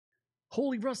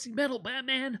Holy rusty metal,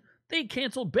 Batman! They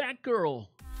canceled Batgirl!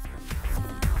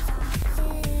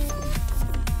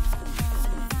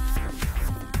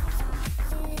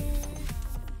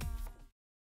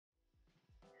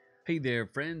 Hey there,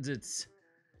 friends. It's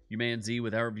your man Z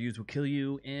with Our Reviews Will Kill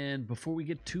You. And before we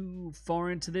get too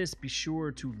far into this, be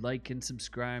sure to like and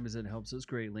subscribe as it helps us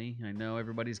greatly. I know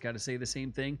everybody's got to say the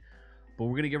same thing, but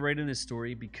we're going to get right into this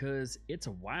story because it's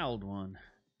a wild one.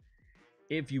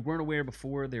 If you weren't aware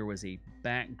before, there was a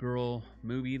Batgirl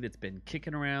movie that's been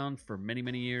kicking around for many,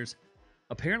 many years.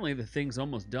 Apparently, the thing's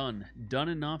almost done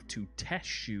enough to test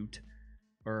shoot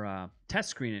or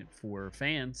test screen it for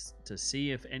fans to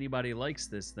see if anybody likes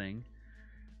this thing.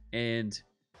 And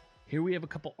here we have a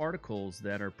couple articles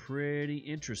that are pretty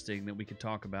interesting that we could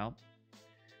talk about.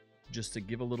 Just to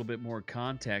give a little bit more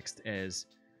context as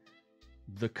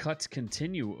the cuts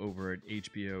continue over at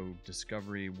HBO,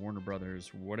 Discovery, Warner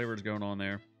Brothers, whatever's going on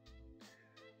there.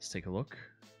 Let's take a look.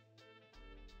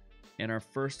 And our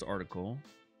first article,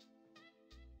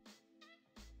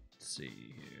 let's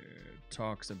see here,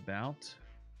 talks about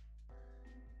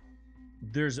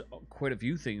there's quite a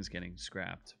few things getting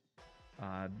scrapped.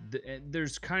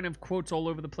 There's kind of quotes all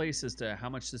over the place as to how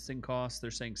much this thing costs.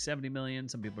 They're saying 70 million.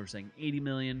 Some people are saying 80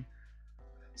 million.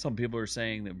 Some people are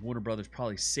saying that Warner Brothers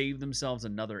probably saved themselves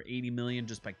another 80 million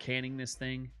just by canning this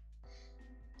thing.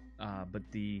 But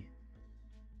they're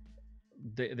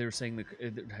saying that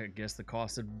I guess the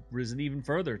cost had risen even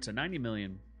further to 90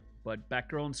 million. But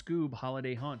Batgirl and Scoob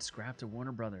Holiday Haunt scrapped at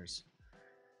Warner Brothers.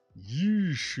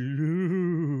 Yeesh.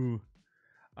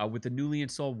 With the newly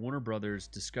installed Warner Brothers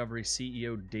Discovery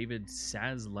CEO David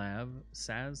Zaslav,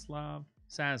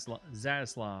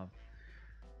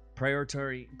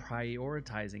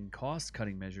 prioritizing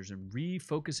cost-cutting measures and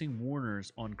refocusing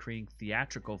Warner's on creating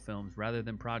theatrical films rather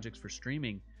than projects for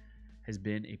streaming has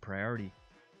been a priority.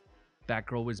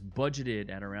 Batgirl was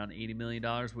budgeted at around $80 million,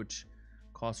 which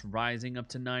costs rising up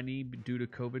to 90 due to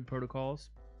COVID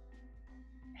protocols.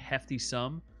 Hefty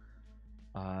sum.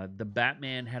 The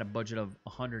Batman had a budget of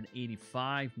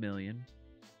 $185 million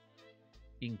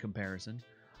in comparison.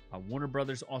 Warner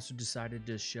Brothers also decided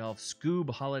to shelve Scoob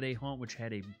Holiday Haunt, which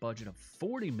had a budget of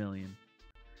 $40 million.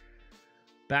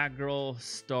 Batgirl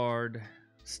starred?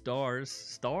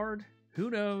 Who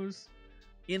knows?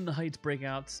 In the Heights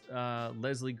breakouts,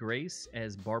 Leslie Grace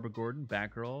as Barbara Gordon,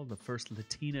 Batgirl, the first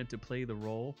Latina to play the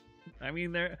role. I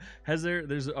mean,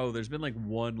 there's been like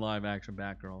one live action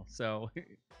Batgirl, so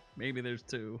maybe there's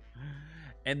two.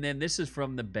 And then this is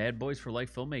from the Bad Boys for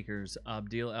Life filmmakers,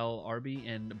 Abdil El Arbi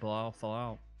and Bilal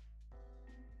Falal.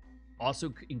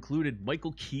 Also included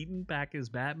Michael Keaton back as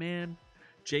Batman,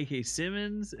 J.K.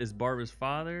 Simmons as Barbara's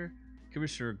father,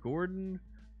 Commissioner Gordon,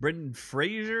 Brendan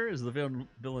Fraser as the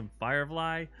villain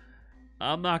Firefly.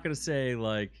 I'm not going to say,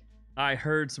 like, I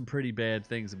heard some pretty bad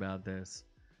things about this.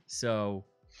 So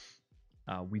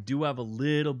we do have a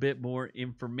little bit more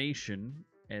information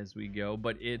as we go,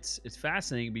 but it's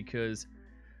fascinating because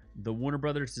the Warner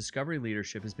Brothers Discovery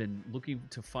leadership has been looking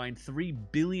to find $3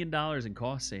 billion in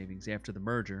cost savings after the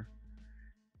merger.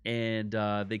 And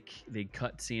they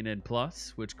cut CNN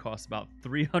Plus, which cost about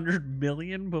 $300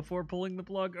 million before pulling the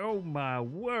plug. Oh my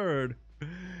word!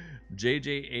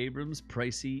 J.J. Abrams'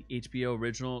 pricey HBO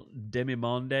original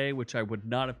Demi-Monde, which I would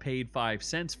not have paid 5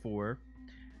 cents for,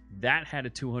 that had a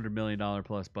 $200 million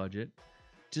plus budget.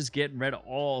 Just getting rid of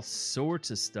all sorts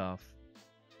of stuff.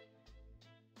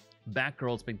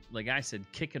 Batgirl's been, like I said,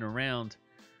 kicking around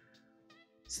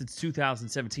since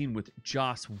 2017 with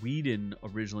Joss Whedon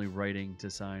originally writing to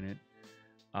sign it.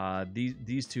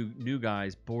 These two new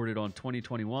guys boarded on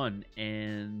 2021,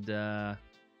 and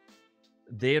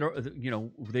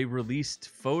they released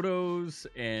photos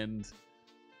and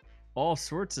all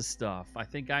sorts of stuff. I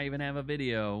think I even have a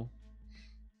video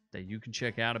that you can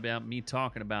check out about me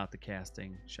talking about the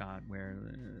casting shot where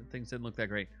things didn't look that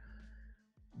great.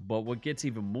 But what gets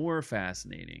even more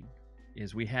fascinating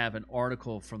is we have an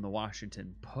article from the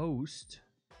Washington Post,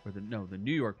 or the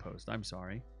New York Post, I'm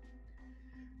sorry.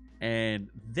 And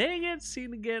they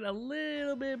seem to get a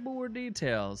little bit more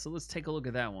details. So let's take a look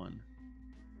at that one.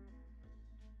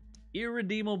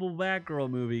 Irredeemable Batgirl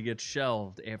movie gets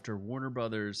shelved after Warner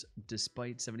Brothers,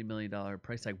 despite $70 million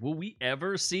price tag. Will we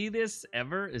ever see this?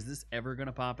 Ever? Is this ever going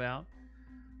to pop out?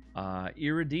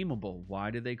 Irredeemable.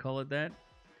 Why did they call it that?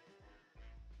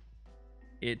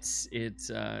 It's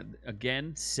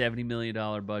again $70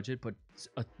 million budget, but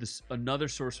another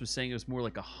source was saying it was more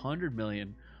like $100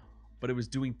 million, but it was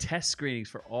doing test screenings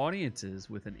for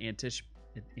audiences with an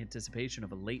anticipation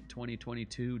of a late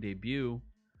 2022 debut.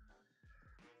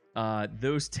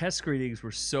 Those test screenings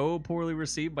were so poorly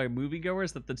received by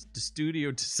moviegoers that the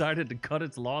studio decided to cut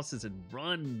its losses and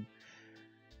run.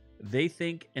 They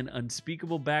think an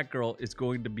unspeakable Batgirl is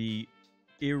going to be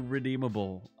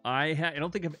irredeemable. I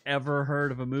don't think I've ever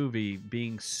heard of a movie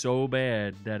being so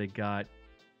bad that it got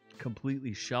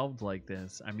completely shelved like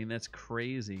this. I mean, that's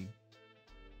crazy.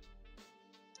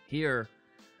 Here,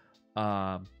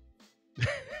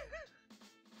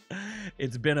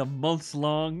 it's been a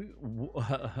months-long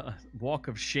walk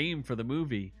of shame for the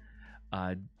movie.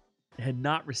 Had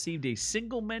not received a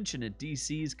single mention at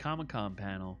DC's Comic-Con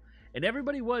panel. And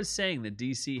everybody was saying that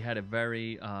DC had a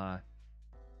very...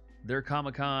 their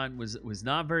Comic-Con was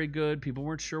not very good. People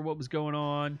weren't sure what was going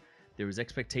on. There was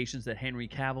expectations that Henry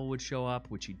Cavill would show up,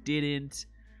 which he didn't.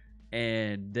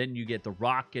 And then you get The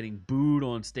Rock getting booed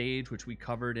on stage, which we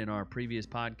covered in our previous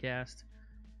podcast.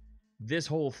 This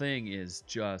whole thing is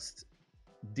just...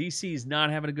 DC's not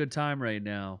having a good time right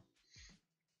now.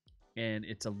 And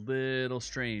it's a little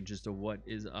strange as to what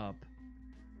is up.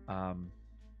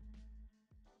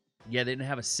 Yeah, they didn't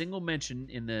have a single mention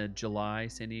in the July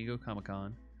San Diego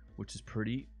Comic-Con, which is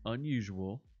pretty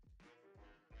unusual.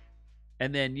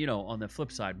 And then, you know, on the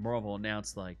flip side, Marvel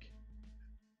announced like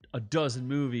a dozen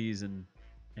movies and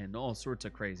all sorts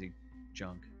of crazy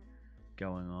junk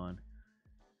going on.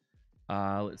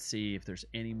 Let's see if there's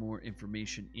any more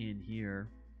information in here.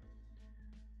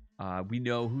 We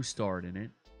know who starred in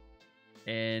it.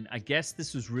 And I guess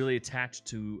this was really attached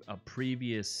to a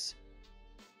previous...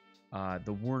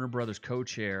 the Warner Brothers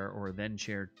co-chair, or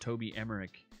then-chair, Toby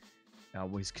Emmerich,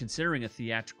 was considering a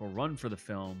theatrical run for the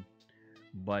film.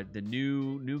 But the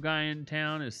new guy in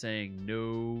town is saying,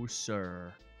 no,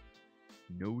 sir.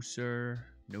 No, sir.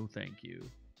 No, thank you.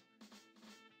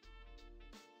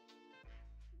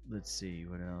 Let's see,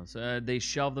 what else? They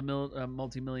shelved the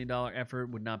multi-million-dollar effort.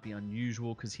 Would not be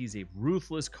unusual because he's a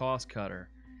ruthless cost cutter.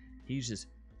 He's just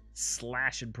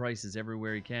slashing prices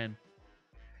everywhere he can.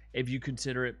 If you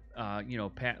consider it, you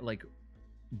know, like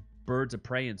Birds of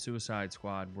Prey and Suicide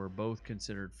Squad were both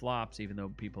considered flops, even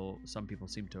though some people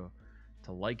seem to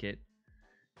like it.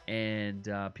 And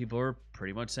people are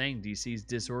pretty much saying DC's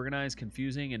disorganized,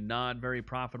 confusing, and not very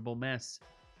profitable mess.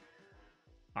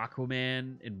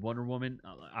 Aquaman and Wonder Woman.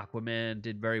 Aquaman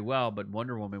did very well, but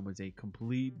Wonder Woman was a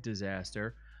complete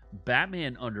disaster.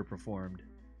 Batman underperformed.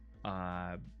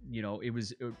 You know, it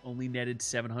only netted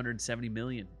 $770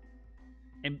 million.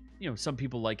 And, you know, some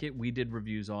people like it. We did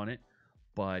reviews on it.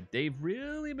 But they've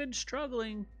really been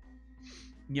struggling.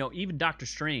 You know, even Doctor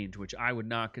Strange, which I would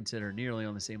not consider nearly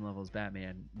on the same level as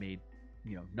Batman, made,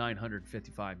 you know,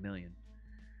 $955 million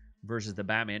versus the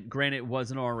Batman. Granted, it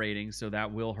was an R rating, so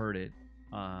that will hurt it.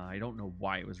 I don't know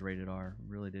why it was rated R.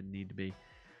 It really didn't need to be.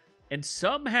 And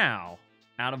somehow,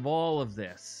 out of all of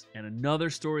this, and another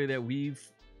story that we've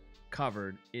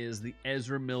covered is the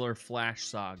Ezra Miller Flash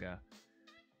saga.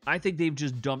 I think they've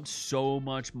just dumped so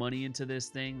much money into this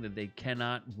thing that they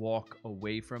cannot walk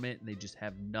away from it. They just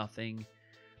have nothing.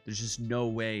 There's just no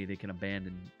way they can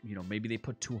abandon. You know, maybe they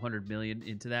put $200 million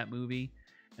into that movie,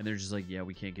 and they're just like, yeah,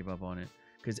 we can't give up on it.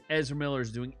 Because Ezra Miller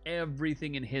is doing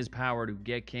everything in his power to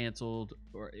get canceled.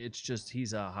 Or it's just,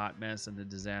 he's a hot mess and a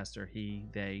disaster.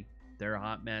 They're a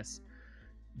hot mess.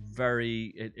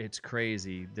 It's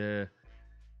crazy.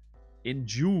 In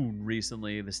June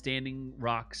recently, the Standing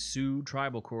Rock Sioux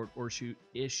Tribal Court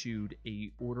issued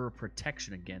a order of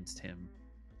protection against him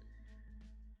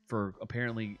for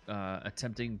apparently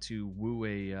attempting to woo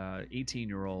a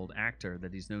 18-year-old actor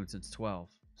that he's known since 12.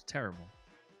 It's terrible.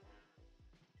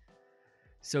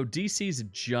 So DC's a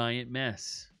giant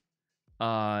mess.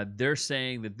 They're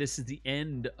saying that this is the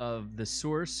end of the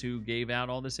source who gave out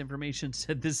all this information,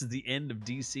 said this is the end of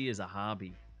DC as a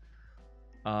hobby.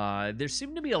 There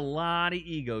seem to be a lot of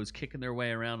egos kicking their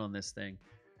way around on this thing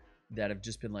that have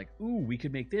just been like, ooh, we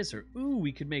could make this, or ooh,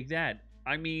 we could make that.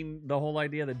 I mean, the whole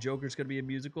idea that Joker's going to be a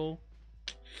musical.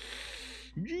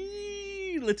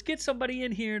 Gee, let's get somebody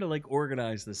in here to like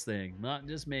organize this thing, not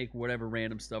just make whatever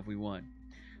random stuff we want.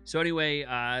 So anyway,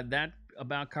 that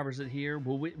about covers it here.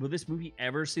 Will this movie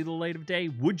ever see the light of day?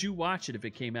 Would you watch it if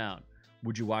it came out?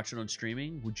 Would you watch it on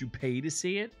streaming? Would you pay to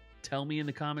see it? Tell me in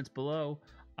the comments below.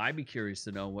 I'd be curious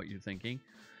to know what you're thinking.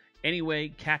 Anyway,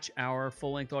 catch our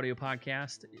full-length audio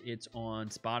podcast. It's on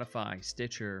Spotify,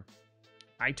 Stitcher,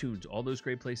 iTunes, all those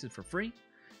great places for free.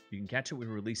 You can catch it. We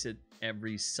release it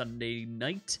every Sunday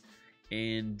night.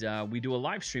 And we do a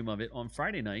live stream of it on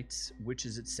Friday nights, which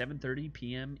is at 7:30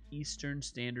 p.m. Eastern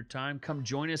Standard Time. Come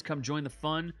join us. Come join the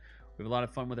fun. We have a lot of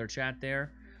fun with our chat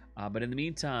there. But in the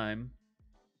meantime,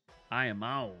 I am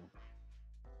on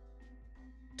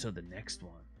to the next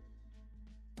one.